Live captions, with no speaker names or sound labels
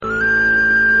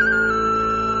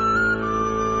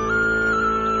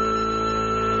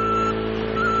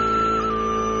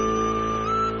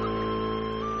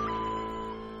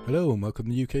Hello and welcome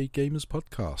to the UK Gamers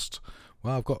Podcast.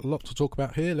 Well, I've got a lot to talk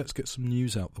about here. Let's get some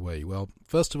news out the way. Well,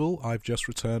 first of all, I've just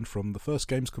returned from the first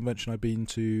games convention I've been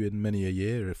to in many a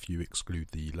year, if you exclude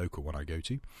the local one I go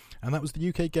to, and that was the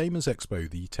UK Gamers Expo,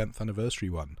 the 10th anniversary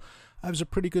one. It was a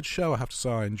pretty good show, I have to say.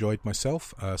 I enjoyed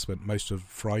myself. Spent most of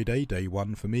Friday, day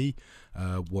one for me,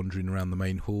 wandering around the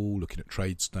main hall, looking at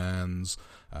trade stands,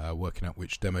 working out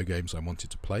which demo games I wanted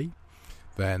to play.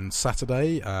 Then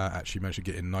Saturday, actually managed to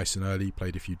get in nice and early,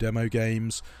 played a few demo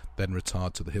games, then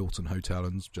retired to the Hilton Hotel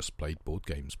and just played board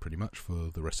games pretty much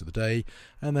for the rest of the day,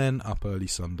 and then up early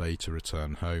Sunday to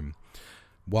return home.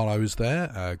 While I was there,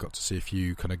 got to see a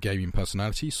few kind of gaming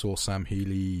personalities, saw Sam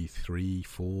Healey 3,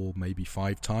 4, maybe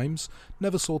 5 times.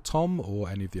 Never saw Tom or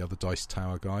any of the other Dice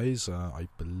Tower guys. I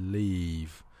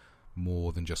believe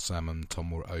more than just Sam and Tom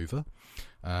were over.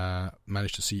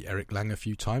 Managed to see Eric Lang a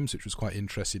few times, which was quite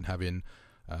interesting, having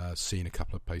seen a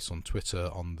couple of posts on Twitter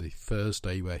on the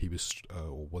Thursday where he was,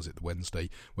 or was it the Wednesday,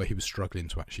 where he was struggling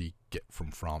to actually get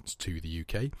from France to the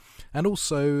UK. And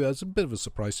also, as a bit of a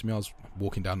surprise to me, I was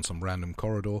walking down some random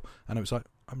corridor and I was like,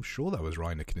 I'm sure that was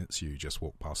Rainer Knizia who just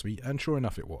walked past me, and sure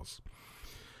enough it was.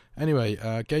 Anyway,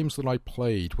 games that I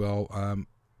played, well,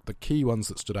 the key ones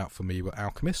that stood out for me were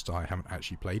Alchemist. I haven't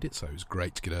actually played it, so it was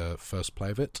great to get a first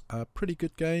play of it. A pretty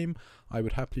good game. I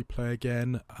would happily play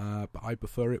again, but I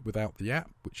prefer it without the app,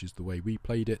 which is the way we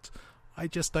played it. I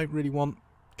just don't really want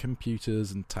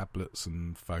computers and tablets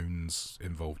and phones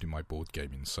involved in my board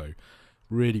gaming, so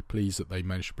really pleased that they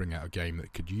managed to bring out a game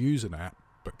that could use an app,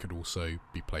 but could also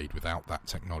be played without that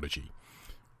technology.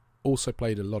 Also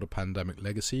played a lot of Pandemic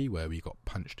Legacy, where we got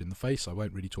punched in the face. I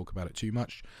won't really talk about it too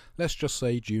much. Let's just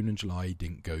say June and July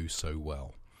didn't go so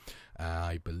well.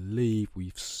 I believe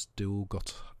we've still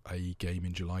got a game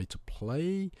in July to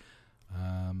play.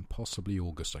 Possibly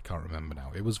August, I can't remember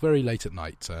now. It was very late at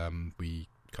night. We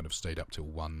kind of stayed up till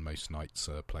 1 most nights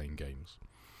playing games.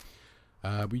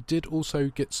 We did also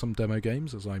get some demo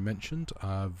games, as I mentioned.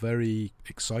 Very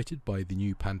excited by the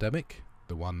new Pandemic,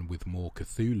 the one with more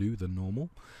Cthulhu than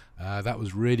normal. That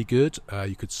was really good.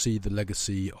 You could see the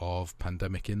legacy of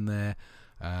Pandemic in there,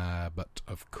 but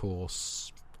of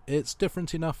course it's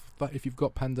different enough that if you've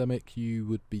got Pandemic you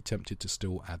would be tempted to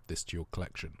still add this to your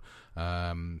collection.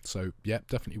 So yeah,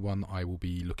 definitely one I will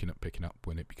be looking at picking up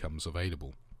when it becomes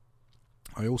available.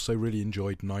 I also really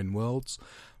enjoyed Nine Worlds.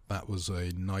 That was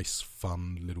a nice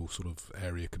fun little sort of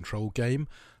area control game.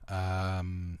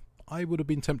 I would have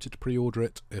been tempted to pre-order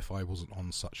it if I wasn't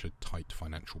on such a tight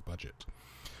financial budget.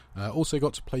 Also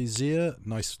got to play Zia,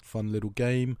 nice fun little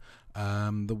game.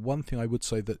 The one thing I would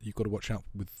say that you've got to watch out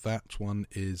with that one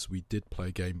is we did play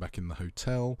a game back in the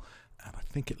hotel, and I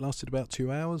think it lasted about 2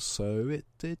 hours, so it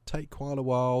did take quite a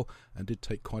while and did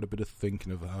take quite a bit of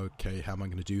thinking of, okay, how am I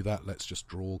going to do that? Let's just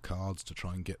draw cards to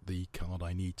try and get the card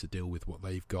I need to deal with what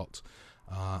they've got.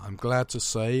 I'm glad to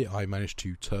say I managed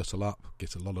to turtle up,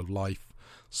 get a lot of life,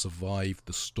 survived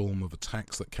the storm of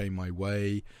attacks that came my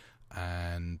way,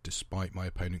 and despite my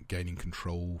opponent gaining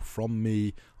control from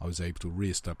me, I was able to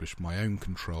re-establish my own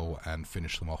control and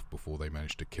finish them off before they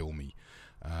managed to kill me.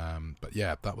 But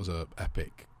yeah, that was an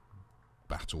epic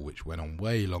battle which went on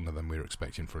way longer than we were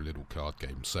expecting for a little card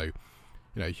game. So, you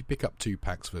know, if you pick up 2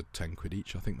 packs for 10 quid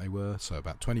each, I think they were, so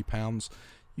about £20,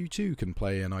 you too can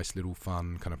play a nice little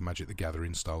fun kind of Magic the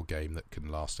Gathering style game that can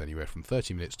last anywhere from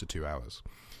 30 minutes to 2 hours.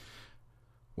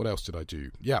 What else did I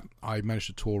do? Yeah, I managed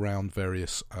to tour around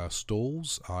various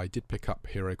stalls. I did pick up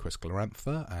Hero Quest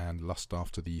Glorantha and Lust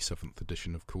After the 7th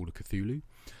edition of Call of Cthulhu.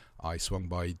 I swung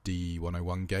by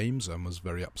D101 Games and was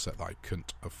very upset that I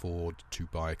couldn't afford to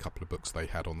buy a couple of books they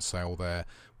had on sale there,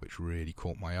 which really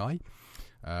caught my eye.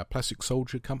 Plastic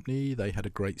Soldier Company, they had a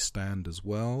great stand as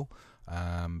well.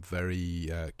 Very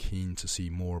keen to see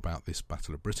more about this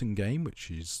Battle of Britain game, which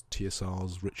is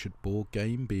TSR's Richard Borg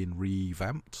game being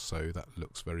revamped, so that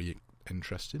looks very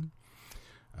interesting.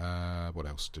 What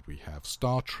else did we have?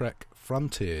 Star Trek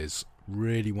Frontiers.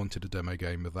 Really wanted a demo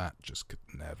game of that, just could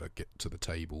never get to the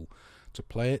table to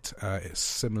play it. It's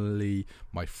similarly,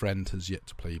 my friend has yet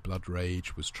to play Blood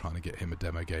Rage, was trying to get him a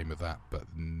demo game of that, but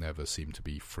never seemed to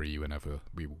be free whenever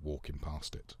we were walking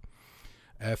past it.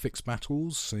 Airfix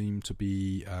Battles seem to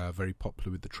be very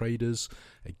popular with the traders.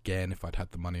 Again, if I'd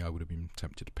had the money I would have been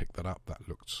tempted to pick that up. That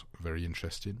looked very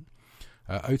interesting.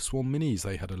 Oathsworn Minis,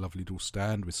 they had a lovely little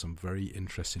stand with some very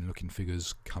interesting looking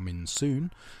figures coming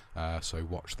soon, so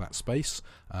watch that space.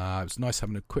 It was nice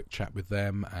having a quick chat with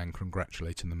them and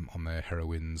congratulating them on their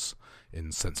Heroines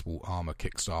in Sensible Armour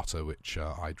Kickstarter, which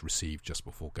I'd received just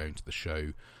before going to the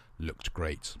show looked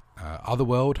great.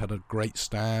 Otherworld had a great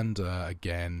stand,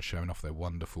 again showing off their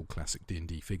wonderful classic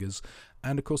D&D figures,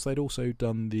 and of course they'd also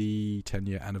done the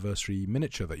 10-year anniversary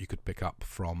miniature that you could pick up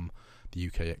from the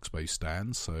UK Expo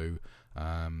stand. So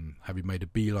having made a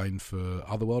beeline for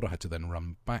Otherworld, I had to then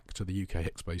run back to the UK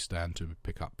Expo stand to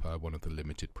pick up one of the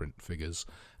limited print figures,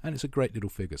 and it's a great little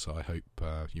figure, so I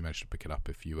hope you managed to pick it up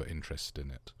if you were interested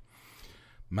in it.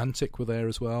 Mantic were there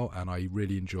as well, and I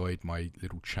really enjoyed my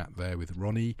little chat there with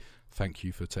Ronnie. Thank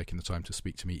you for taking the time to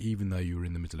speak to me, even though you were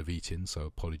in the middle of eating, so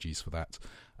apologies for that.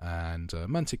 And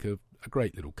Mantic are a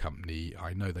great little company.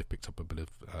 I know they picked up a bit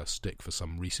of stick for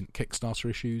some recent Kickstarter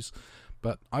issues,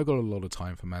 but I've got a lot of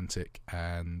time for Mantic,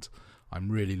 and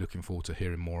I'm really looking forward to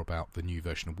hearing more about the new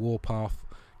version of Warpath,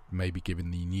 maybe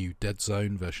giving the new Dead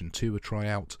Zone version 2 a try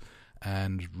out,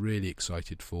 and really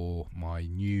excited for my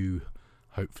new,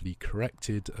 hopefully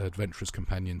corrected Adventurer's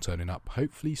Companion turning up,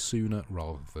 hopefully sooner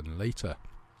rather than later.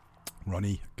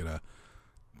 Ronnie, gonna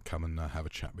come and have a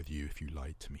chat with you if you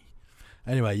lied to me.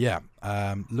 Anyway,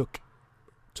 look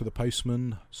to the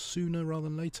postman sooner rather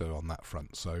than later on that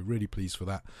front, so really pleased for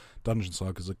that. Dungeon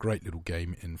Saga is a great little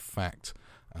game. In fact,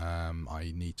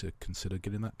 I need to consider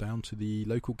getting that down to the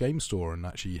local game store and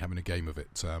actually having a game of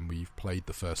it. We've played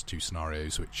the first two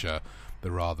scenarios, which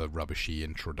the rather rubbishy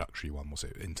introductory one was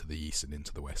it, Into the East and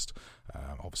Into the West.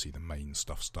 Obviously the main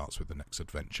stuff starts with the next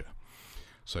adventure,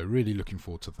 so really looking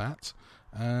forward to that.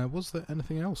 Was there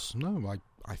anything else? No,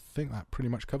 I think that pretty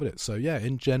much covered it. So yeah,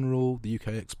 in general the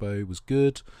UK Expo was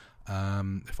good.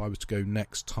 If I was to go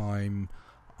next time,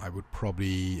 I would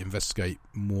probably investigate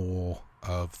more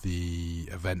of the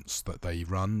events that they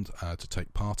run to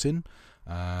take part in,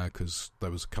 because there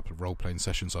was a couple of role-playing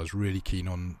sessions I was really keen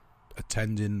on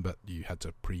attending, but you had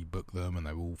to pre-book them and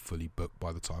they were all fully booked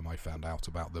by the time I found out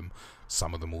about them.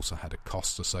 Some of them also had a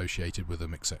cost associated with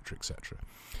them, etc, etc.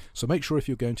 So make sure if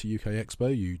you're going to UK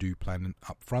Expo you do plan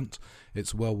up front.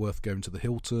 It's well worth going to the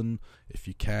Hilton if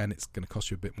you can. It's going to cost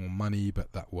you a bit more money,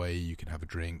 but that way you can have a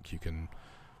drink, you can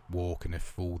walk, and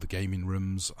if all the gaming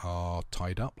rooms are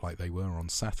tied up like they were on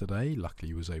Saturday, luckily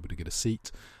you was able to get a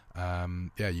seat,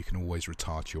 you can always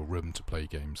retire to your room to play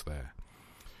games there.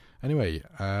 Anyway,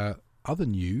 other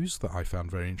news that I found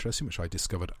very interesting, which I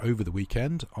discovered over the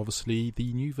weekend, obviously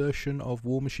the new version of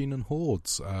War Machine and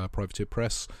Hordes. Privateer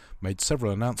Press made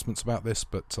several announcements about this,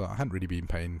 but I hadn't really been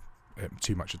paying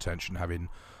too much attention, having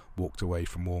walked away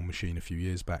from War Machine a few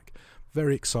years back.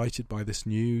 Very excited by this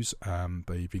news.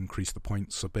 They've increased the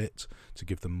points a bit to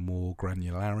give them more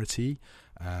granularity,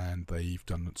 and they've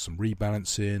done some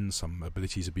rebalancing, some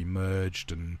abilities have been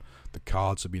merged, and the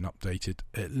cards have been updated.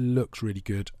 It looks really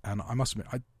good, and I must admit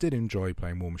I did enjoy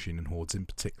playing War Machine and Hordes, in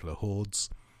particular Hordes.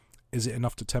 Is it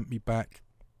enough to tempt me back?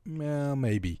 Well,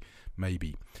 maybe.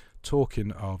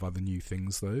 Talking of other new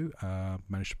things though,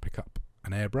 managed to pick up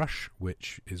an airbrush,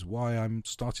 which is why I'm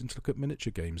starting to look at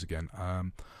miniature games again.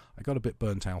 I got a bit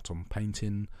burnt out on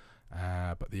painting,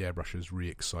 but the airbrush has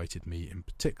re-excited me, in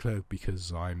particular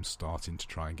because I'm starting to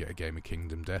try and get a game of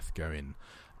Kingdom Death going,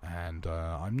 and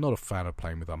I'm not a fan of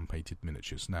playing with unpainted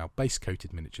miniatures. Now,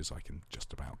 base-coated miniatures I can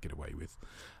just about get away with,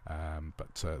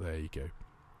 but there you go.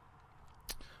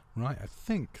 Right, I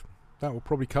think that will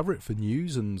probably cover it for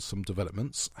news and some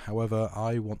developments. However,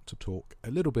 I want to talk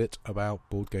a little bit about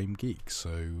Board Game Geek,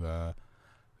 so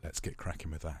let's get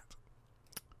cracking with that.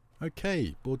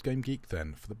 Okay, Board Game Geek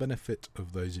then. For the benefit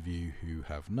of those of you who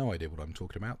have no idea what I'm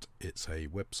talking about, it's a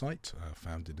website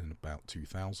founded in about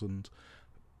 2000,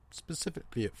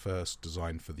 specifically at first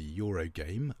designed for the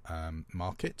Eurogame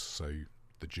market, so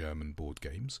the German board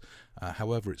games.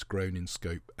 However, it's grown in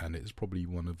scope and it is probably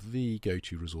one of the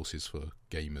go-to resources for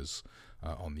gamers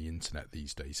on the internet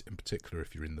these days, in particular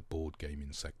if you're in the board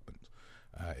gaming segment.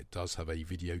 It does have a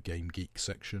video game geek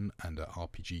section and an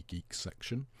RPG geek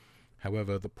section.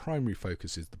 However, the primary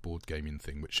focus is the board gaming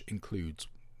thing, which includes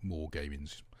more gaming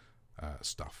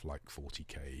stuff like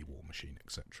 40k, War Machine,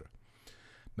 etc.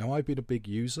 Now, I've been a big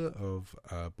user of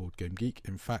Board Game Geek.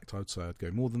 In fact, I would say I'd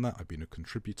go more than that. I've been a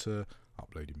contributor,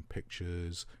 uploading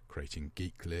pictures, creating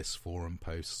geek lists, forum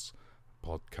posts,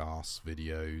 podcasts,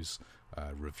 videos,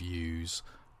 reviews.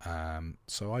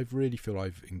 So I really feel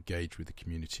I've engaged with the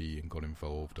community and got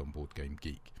involved on Board Game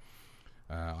Geek.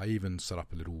 I even set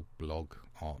up a little blog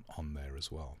on there as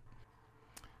well.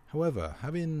 However,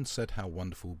 having said how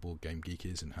wonderful Board Game Geek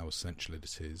is and how essential it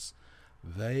is,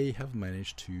 they have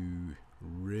managed to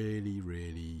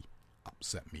really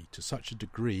upset me to such a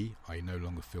degree I no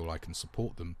longer feel I can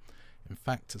support them. In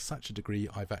fact, to such a degree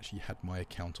I've actually had my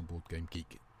account on Board Game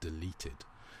Geek deleted.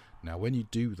 Now, when you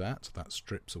do that, that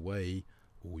strips away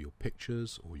all your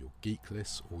pictures, all your geek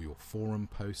lists, all your forum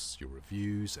posts, your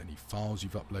reviews, any files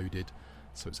you've uploaded.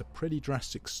 So it's a pretty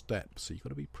drastic step, so you've got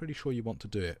to be pretty sure you want to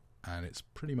do it, and it's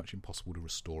pretty much impossible to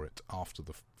restore it after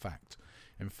the fact.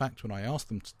 In fact, when I asked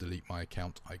them to delete my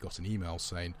account, I got an email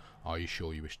saying, "Are you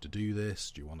sure you wish to do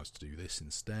this? Do you want us to do this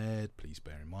instead? Please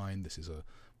bear in mind this is a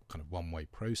kind of one-way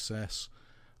process."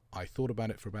 I thought about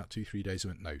it for about 2-3 days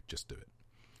and went, no, just do it.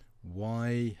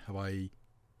 Why have I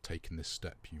taken this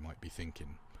step, you might be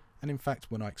thinking. And in fact,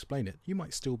 when I explain it, you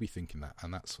might still be thinking that,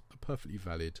 and that's a perfectly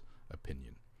valid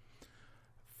opinion.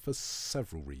 For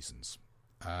several reasons.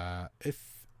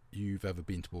 If you've ever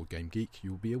been to Board Game Geek,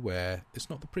 you'll be aware it's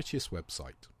not the prettiest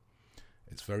website.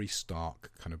 It's very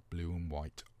stark, kind of blue and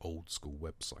white, old school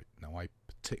website. Now, I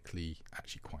particularly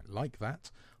actually quite like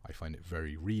that. I find it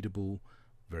very readable,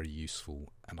 very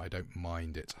useful, and I don't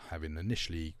mind it having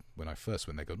initially, when I first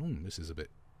went there, gone, this is a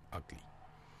bit ugly.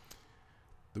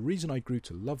 The reason I grew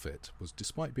to love it was,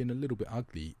 despite being a little bit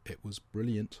ugly, it was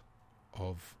brilliant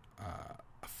of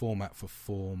a format for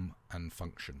form and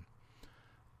function.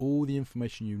 All the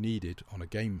information you needed on a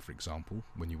game, for example,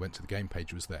 when you went to the game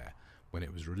page, was there. When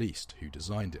it was released, who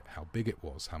designed it, how big it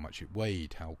was, how much it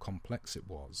weighed, how complex it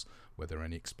was, were there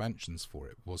any expansions for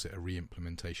it, was it a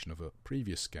re-implementation of a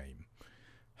previous game,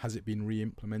 has it been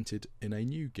re-implemented in a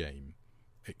new game,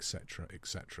 etc.,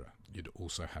 etc. You'd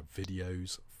also have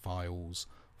videos, files,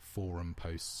 forum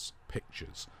posts,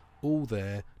 pictures, all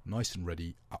there, nice and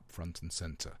ready, up front and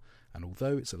centre. And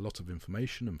although it's a lot of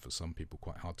information and for some people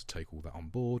quite hard to take all that on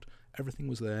board, everything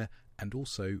was there, and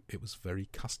also it was very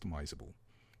customisable.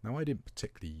 Now, I didn't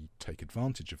particularly take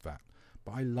advantage of that,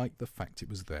 but I liked the fact it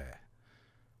was there.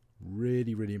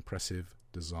 Really, really impressive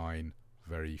design,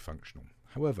 very functional.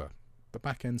 However, the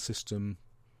back-end system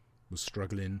was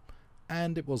struggling,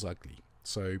 and it was ugly.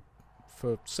 So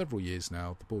for several years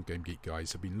now, the Board Game Geek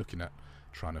guys have been looking at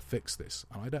trying to fix this,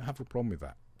 and I don't have a problem with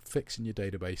that. Fixing your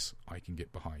database, I can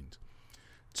get behind.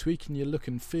 Tweaking your look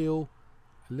and feel,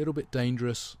 a little bit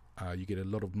dangerous. You get a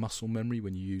lot of muscle memory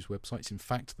when you use websites. In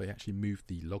fact, they actually moved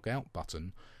the log out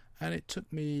button, and it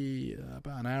took me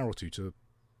about an hour or two to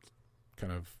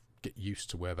kind of get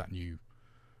used to where that new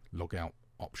log out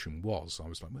option was. I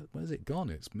was like, where's it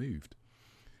gone? It's moved.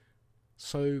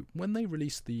 So when they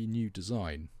released the new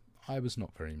design, I was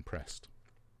not very impressed.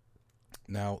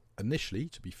 Now, initially,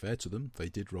 to be fair to them, they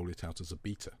did roll it out as a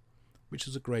beta, which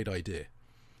is a great idea.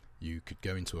 You could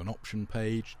go into an option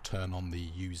page, turn on the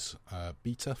use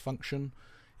beta function.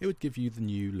 It would give you the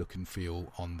new look and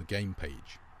feel on the game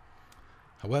page.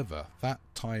 However, that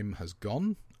time has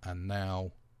gone, and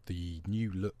now the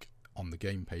new look on the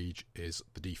game page is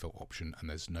the default option, and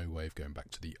there's no way of going back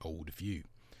to the old view.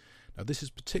 Now, this is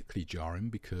particularly jarring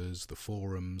because the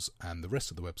forums and the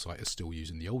rest of the website are still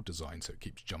using the old design, so it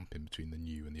keeps jumping between the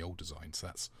new and the old design. So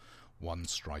that's one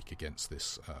strike against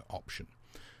this option.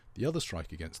 The other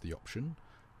strike against the option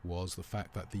was the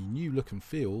fact that the new look and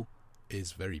feel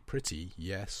is very pretty,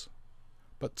 yes,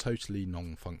 but totally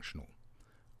non-functional.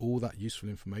 All that useful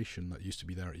information that used to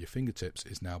be there at your fingertips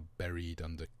is now buried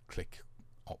under click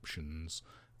options,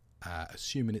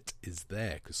 assuming it is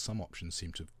there, because some options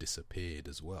seem to have disappeared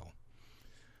as well.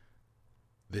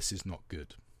 This is not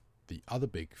good. The other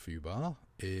big foobar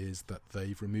is that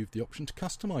they've removed the option to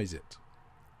customize it.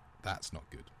 That's not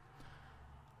good.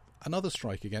 Another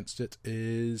strike against it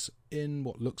is, in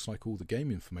what looks like all the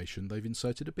game information, they've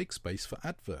inserted a big space for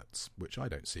adverts, which I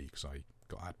don't see because I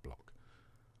got ad block.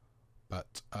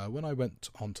 But when I went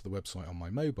onto the website on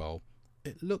my mobile,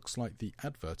 it looks like the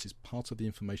advert is part of the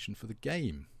information for the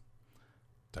game.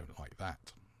 Don't like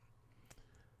that.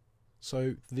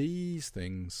 So these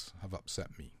things have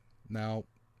upset me. Now,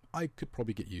 I could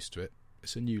probably get used to it.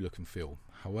 It's a new look and feel.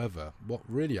 However, what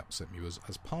really upset me was,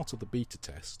 as part of the beta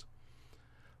test,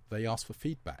 they asked for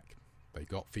feedback. They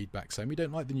got feedback saying, we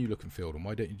don't like the new look and feel, and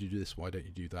why don't you do this, why don't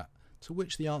you do that? To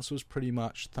which the answer was pretty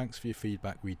much, thanks for your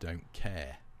feedback, we don't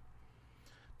care.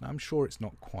 Now, I'm sure it's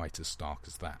not quite as stark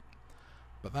as that,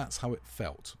 but that's how it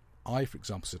felt. I, for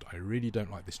example, said, I really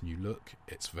don't like this new look.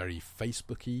 It's very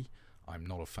Facebooky. I'm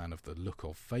not a fan of the look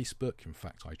of Facebook. In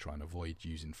fact, I try and avoid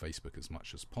using Facebook as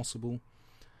much as possible.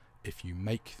 If you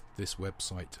make this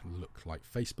website look like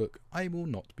Facebook, I will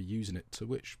not be using it, to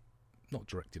which, not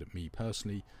directed at me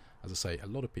personally, as I say, a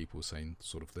lot of people were saying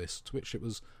sort of this, to which it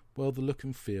was, well, the look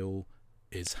and feel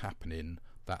is happening.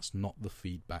 That's not the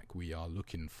feedback we are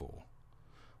looking for.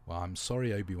 Well, I'm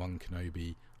sorry, Obi-Wan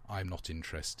Kenobi, I'm not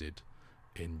interested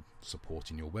in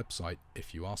supporting your website.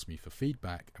 If you ask me for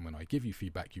feedback, and when I give you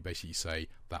feedback, you basically say,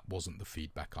 that wasn't the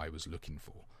feedback I was looking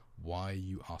for. Why are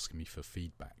you asking me for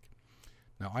feedback?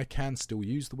 Now, I can still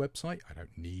use the website. I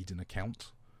don't need an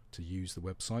account to use the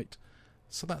website.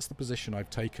 So that's the position I've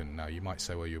taken. Now you might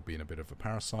say, well, you're being a bit of a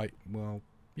parasite. Well,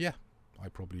 yeah, I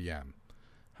probably am.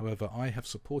 However, I have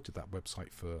supported that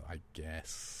website for, I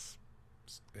guess,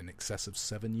 in excess of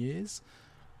 7 years.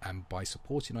 And by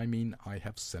supporting, I mean I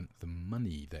have sent them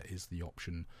money. There is the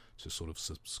option to sort of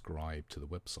subscribe to the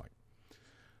website.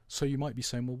 So you might be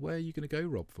saying, well, where are you going to go,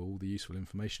 Rob, for all the useful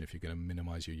information if you're going to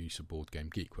minimise your use of Board Game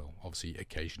Geek? Well, obviously,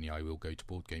 occasionally I will go to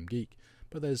Board Game Geek,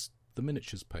 but there's the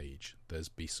miniatures page, there's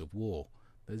Beasts of War,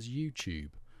 there's YouTube,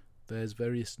 there's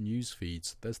various news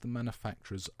feeds, there's the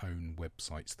manufacturer's own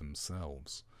websites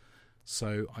themselves.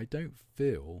 So I don't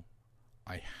feel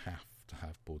I have to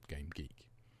have Board Game Geek.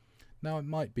 Now, it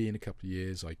might be in a couple of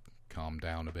years I calm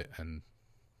down a bit and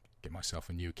get myself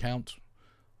a new account.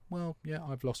 Well, yeah,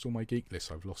 I've lost all my geek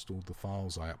lists, I've lost all the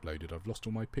files I uploaded, I've lost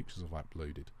all my pictures I've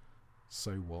uploaded.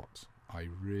 So what? I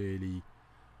really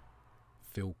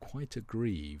feel quite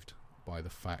aggrieved by the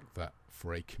fact that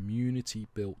for a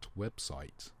community-built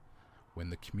website, when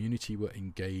the community were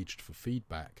engaged for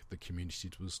feedback, the community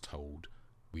was told,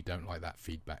 we don't like that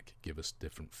feedback, give us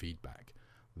different feedback.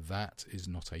 That is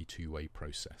not a two-way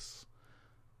process.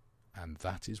 And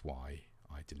that is why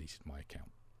I deleted my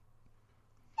account.